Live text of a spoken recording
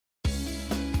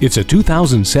It's a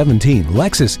 2017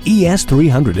 Lexus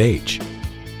ES300H.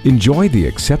 Enjoy the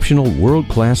exceptional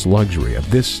world-class luxury of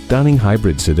this stunning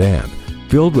hybrid sedan,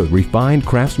 filled with refined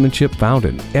craftsmanship found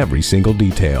in every single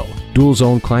detail.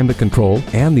 Dual-zone climate control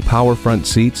and the power front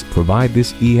seats provide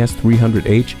this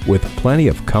ES300H with plenty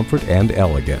of comfort and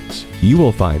elegance. You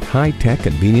will find high-tech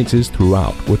conveniences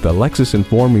throughout with the Lexus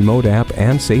Inform Remote app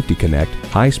and Safety Connect,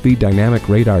 high-speed dynamic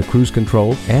radar cruise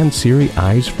control, and Siri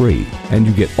Eyes Free. And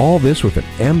you get all this with an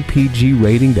MPG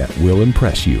rating that will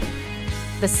impress you.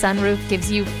 The sunroof gives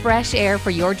you fresh air for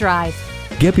your drive.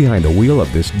 Get behind the wheel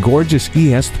of this gorgeous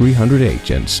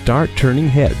ES300H and start turning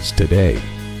heads today.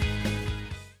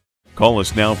 Call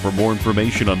us now for more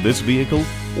information on this vehicle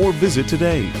or visit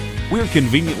today. We're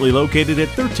conveniently located at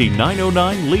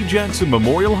 13909 Lee Jackson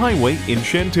Memorial Highway in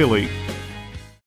Chantilly.